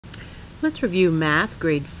Let's review Math,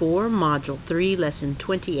 Grade 4, Module 3, Lesson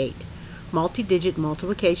 28, Multi-Digit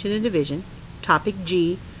Multiplication and Division, Topic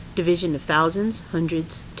G, Division of Thousands,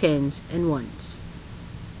 Hundreds, Tens, and Ones.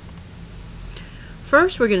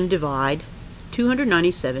 First, we're going to divide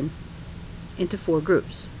 297 into 4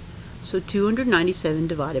 groups. So 297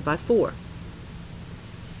 divided by 4.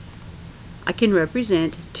 I can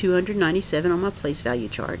represent 297 on my place value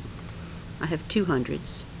chart. I have 2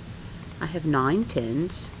 hundreds. I have 9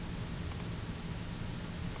 tens.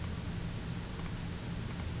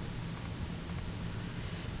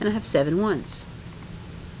 And I have 7 ones.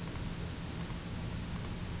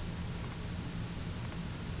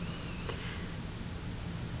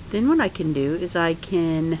 Then what I can do is I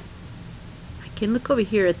can look over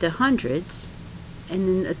here at the hundreds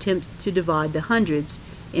and then attempt to divide the hundreds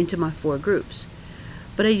into my 4 groups.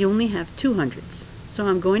 But I only have 2 hundreds. So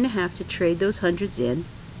I'm going to have to trade those hundreds in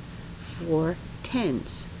for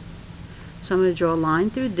tens. So I'm going to draw a line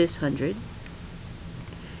through this hundred,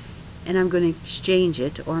 and I'm going to exchange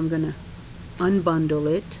it, or I'm going to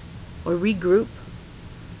unbundle it, or regroup,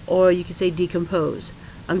 or you could say decompose.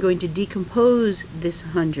 I'm going to decompose this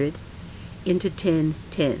 100 into 10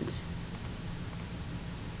 tens.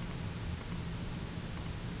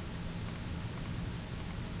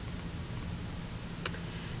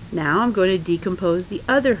 Now I'm going to decompose the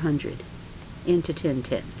other 100 into 10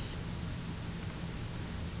 tens.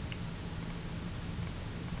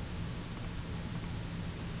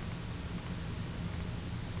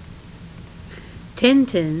 Ten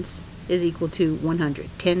tens is equal to 100.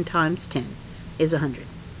 10 times 10 is 100.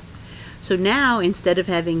 So now, instead of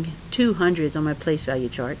having 2 hundreds on my place value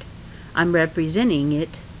chart, I'm representing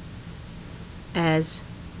it as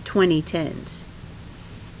 20 tens.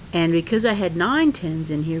 And because I had 9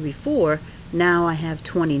 tens in here before, now I have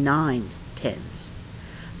 29 tens.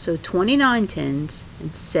 So 29 tens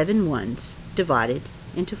and 7 ones divided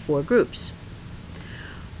into 4 groups.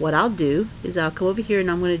 What I'll do is I'll come over here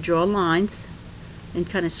and I'm going to draw lines and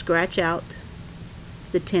kind of scratch out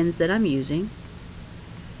the tens that I'm using.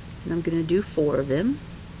 And I'm going to do 4 of them.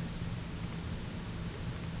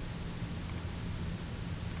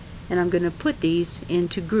 And I'm going to put these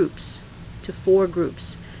into groups, to 4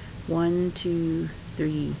 groups. 1, 2,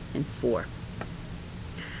 3, and 4.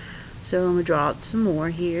 So I'm going to draw out some more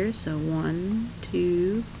here. So 1,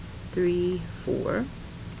 2, 3, 4.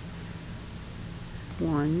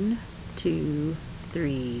 1, 2,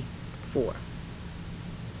 3, 4.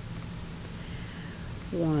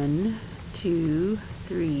 1, 2,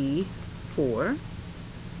 3, 4.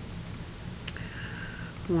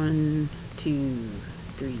 1, 2,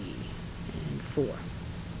 3, and 4.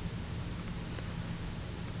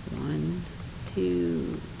 1,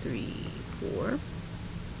 2, 3, 4.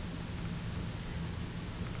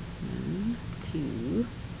 1, 2,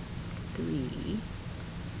 3,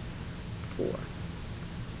 4.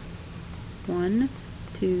 1,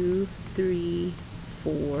 2, 3,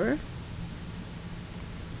 4.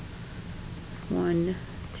 1,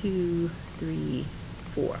 2, 3,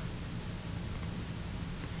 4.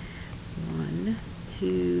 1,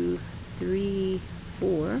 2, 3,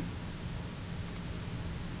 4.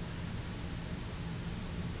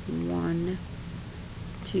 1,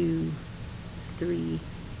 2, 3,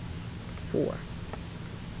 4.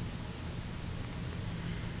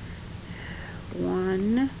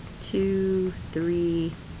 1, 2,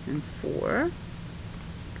 3, and 4.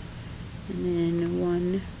 And then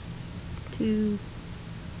 1, 2,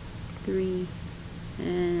 3,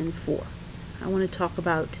 and 4. I want to talk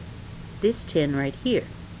about this 10 right here.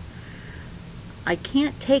 I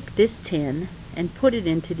can't take this 10 and put it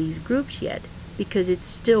into these groups yet because it's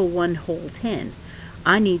still one whole 10.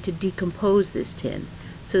 I need to decompose this 10.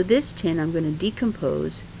 So this 10 I'm going to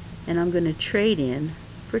decompose and I'm going to trade in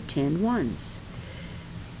for 10 ones,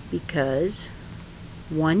 because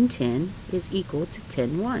 1 10 is equal to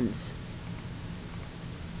 10 ones.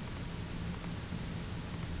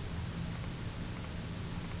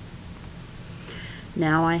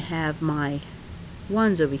 Now I have my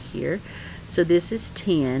ones over here. So this is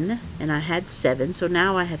 10, and I had 7, so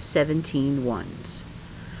now I have 17 ones.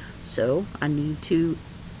 So I need to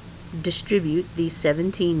distribute these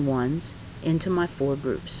 17 ones into my 4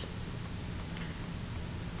 groups.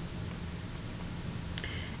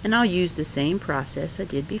 And I'll use the same process I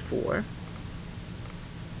did before.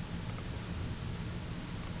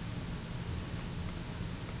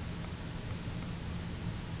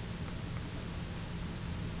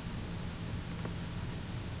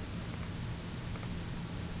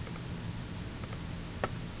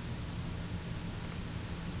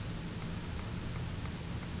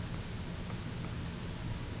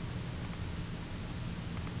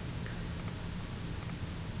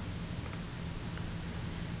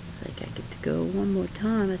 I get to go one more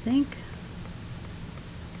time, I think.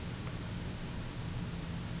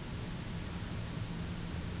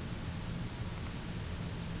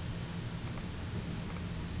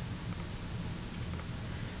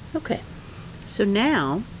 Okay, so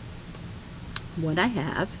now what I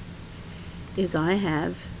have is I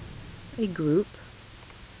have a group,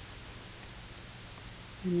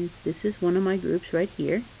 and this is one of my groups right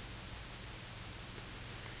here.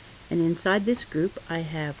 And inside this group I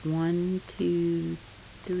have 1, 2,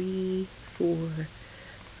 3, 4,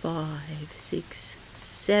 5, 6,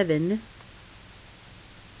 7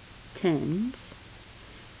 tens,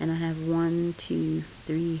 and I have 1, 2,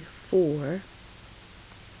 3, 4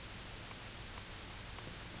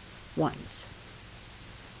 ones.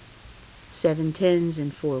 7 tens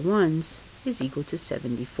and 4 ones is equal to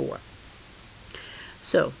 74.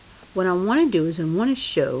 So what I want to do is I want to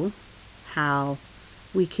show how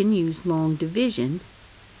we can use long division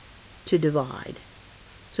to divide.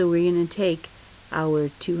 So we're going to take our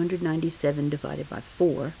 297 divided by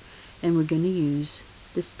 4, and we're going to use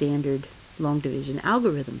the standard long division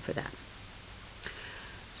algorithm for that.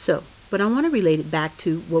 So, but I want to relate it back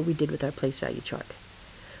to what we did with our place value chart.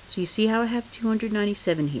 So you see how I have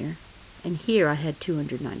 297 here, and here I had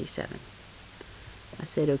 297. I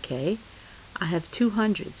said, okay, I have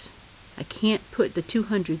 200s. I can't put the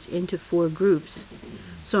 200s into 4 groups,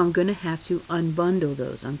 so I'm going to have to unbundle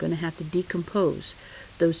those. I'm going to have to decompose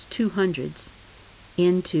those 200s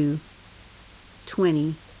into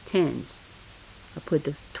 20 tens. I put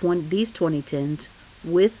these 20 tens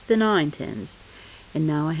with the 9 tens, and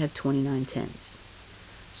now I have 29 tens.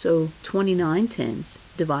 So 29 tens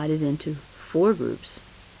divided into 4 groups.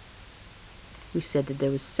 We said that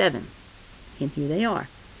there was 7, and here they are.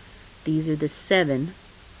 These are the 7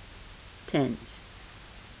 tens.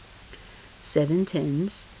 7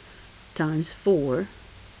 tens times 4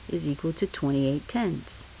 is equal to 28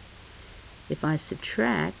 tens. If I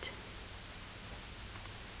subtract,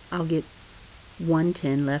 I'll get 1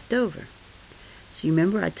 10 left over. So you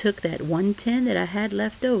remember I took that 1 10 that I had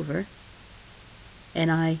left over and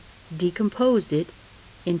I decomposed it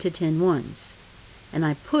into 10 ones, and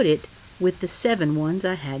I put it with the 7 ones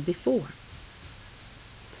I had before.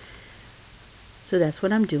 So that's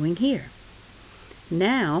what I'm doing here.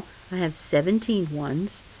 Now I have 17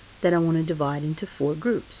 ones that I want to divide into 4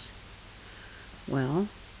 groups. Well,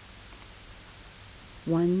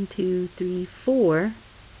 1, 2, 3, 4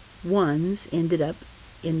 ones ended up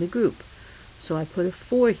in the group. So I put a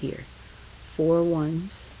 4 here. 4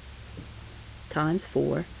 ones times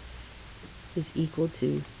 4 is equal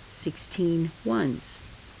to 16 ones.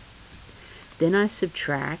 Then I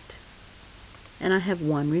subtract, and I have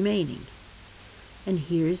 1 remaining. And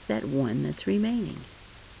here's that 1 that's remaining.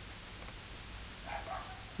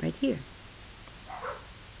 Right here.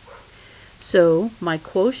 So my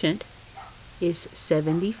quotient is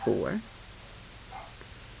 74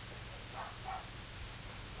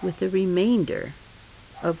 with a remainder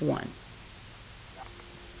of 1.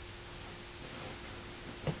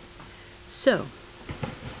 So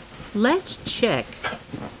let's check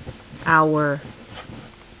our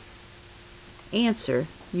answer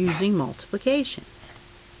using multiplication.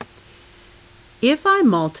 If I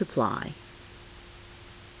multiply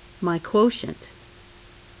my quotient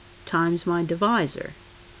times my divisor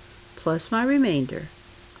plus my remainder,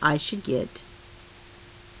 I should get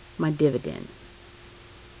my dividend.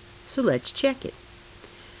 So let's check it.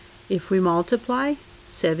 If we multiply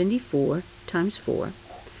 74 times 4,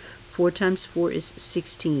 4 times 4 is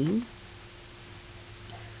 16.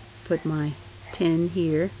 Put my 10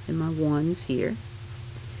 here and my 1s here.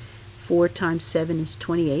 4 times 7 is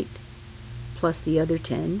 28, plus the other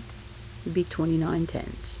 10 would be 29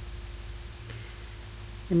 tens.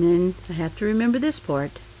 And then I have to remember this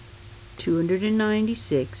part,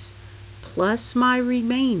 296 plus my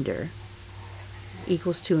remainder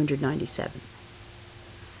equals 297,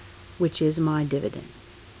 which is my dividend.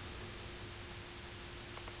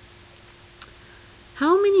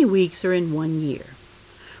 How many weeks are in 1 year?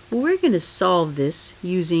 Well, we're going to solve this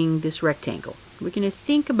using this rectangle. We're going to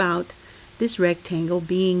think about this rectangle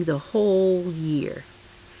being the whole year.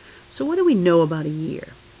 So what do we know about a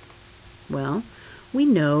year? Well, we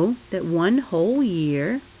know that 1 whole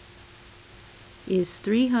year is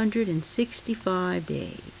 365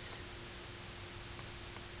 days.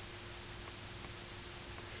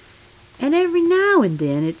 And every now and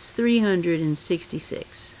then it's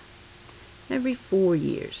 366. Every 4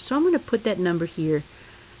 years. So I'm going to put that number here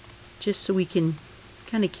just so we can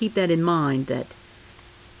kind of keep that in mind, that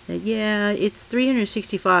yeah, it's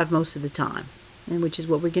 365 most of the time, and which is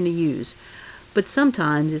what we're going to use. But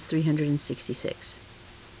sometimes it's 366.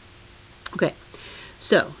 Okay,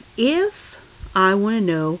 so if I want to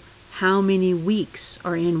know how many weeks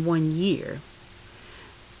are in 1 year,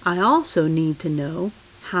 I also need to know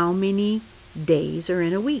how many days are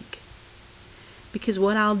in a week. Because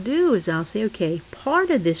what I'll do is I'll say, okay, part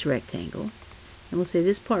of this rectangle, and we'll say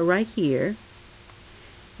this part right here,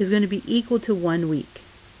 is going to be equal to 1 week.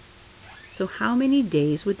 So how many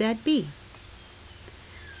days would that be?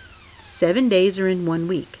 7 days are in 1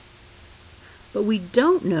 week. But we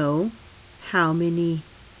don't know how many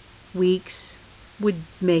weeks would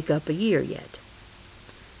make up a year yet.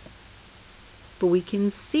 But we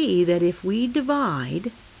can see that if we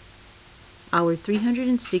divide our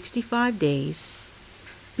 365 days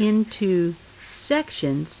into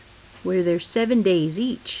sections where there's 7 days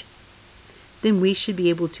each, then we should be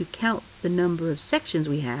able to count the number of sections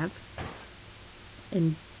we have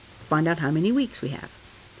and find out how many weeks we have.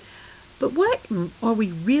 But what are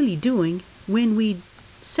we really doing when we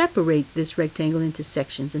separate this rectangle into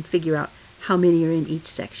sections and figure out how many are in each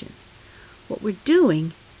section? What we're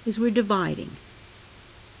doing is we're dividing.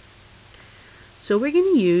 So we're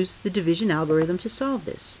going to use the division algorithm to solve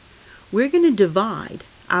this. We're going to divide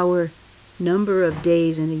our number of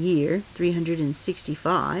days in a year,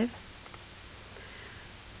 365,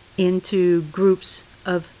 into groups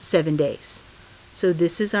of 7 days. So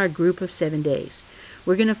this is our group of 7 days.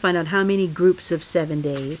 We're going to find out how many groups of 7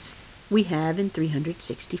 days we have in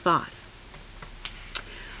 365.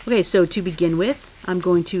 Okay, so to begin with, I'm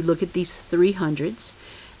going to look at these 300s,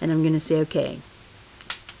 and I'm going to say, okay,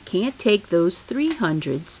 can't take those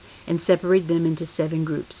 300s and separate them into 7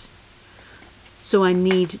 groups. So I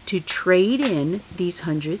need to trade in these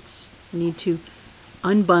hundreds. I need to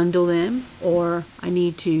unbundle them, or I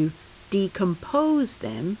need to decompose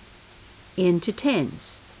them into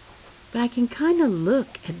tens. But I can kind of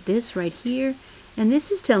look at this right here, and this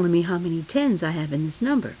is telling me how many tens I have in this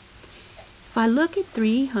number. If I look at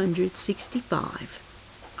 365,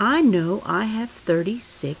 I know I have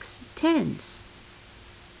 36 tens.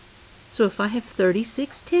 So if I have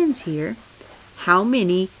 36 tens here, how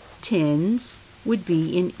many tens would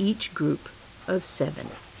be in each group of 7?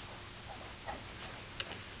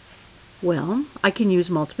 Well, I can use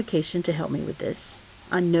multiplication to help me with this.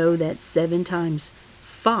 I know that 7 times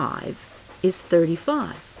 5 is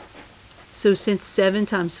 35. So since 7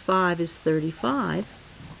 times 5 is 35,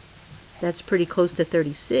 that's pretty close to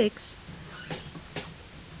 36.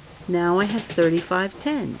 Now I have 35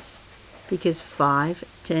 tens, because 5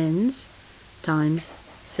 tens times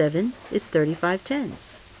 7 is 35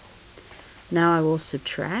 tens. Now I will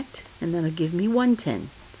subtract, and that'll give me 1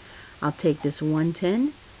 10. I'll take this 1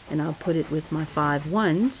 10 and I'll put it with my 5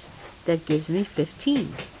 ones. That gives me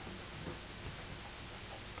 15.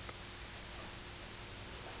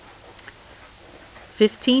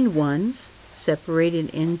 Fifteen ones separated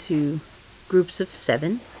into groups of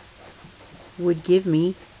 7 would give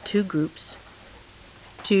me 2 groups.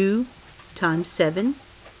 2 times 7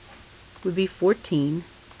 would be 14.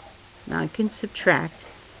 Now I can subtract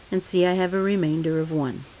and see I have a remainder of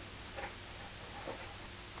 1.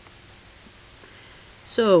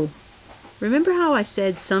 So, remember how I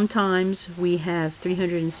said sometimes we have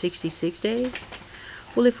 366 days?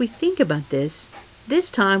 Well, if we think about this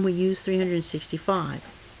time we used 365,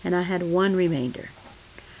 and I had 1 remainder.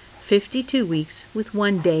 52 weeks with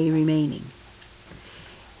 1 day remaining.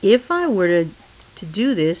 If I were to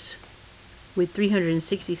do this with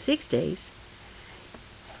 366 days,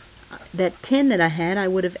 that 10 that I had, I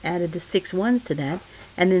would have added the 6 ones to that,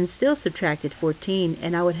 and then still subtracted 14,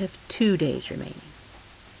 and I would have 2 days remaining.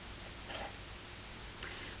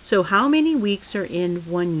 So how many weeks are in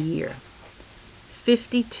 1 year?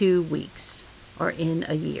 52 weeks are in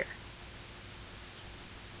a year.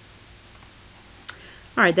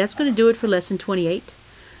 Alright, that's going to do it for lesson 28.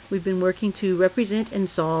 We've been working to represent and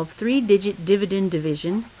solve 3-digit dividend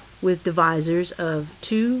division with divisors of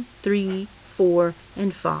 2, 3, 4,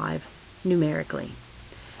 and 5 numerically.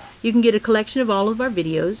 You can get a collection of all of our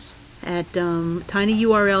videos at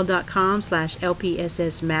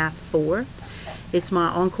tinyurl.com/lpssmath4. It's my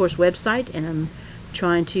on-course website, and I'm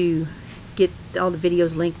trying to get all the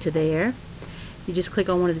videos linked to there. You just click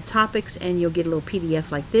on one of the topics and you'll get a little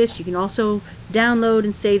PDF like this. You can also download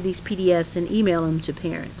and save these PDFs and email them to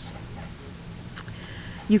parents.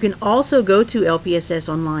 You can also go to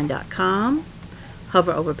lpssonline.com,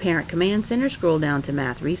 hover over Parent Command Center, scroll down to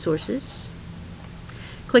Math Resources,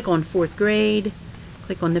 click on 4th grade,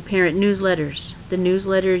 click on the parent newsletters. The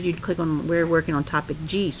newsletter, you'd click on, we're working on topic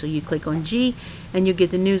G, so you click on G and you get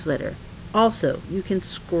the newsletter. Also, you can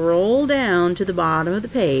scroll down to the bottom of the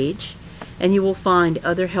page and you will find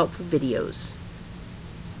other helpful videos.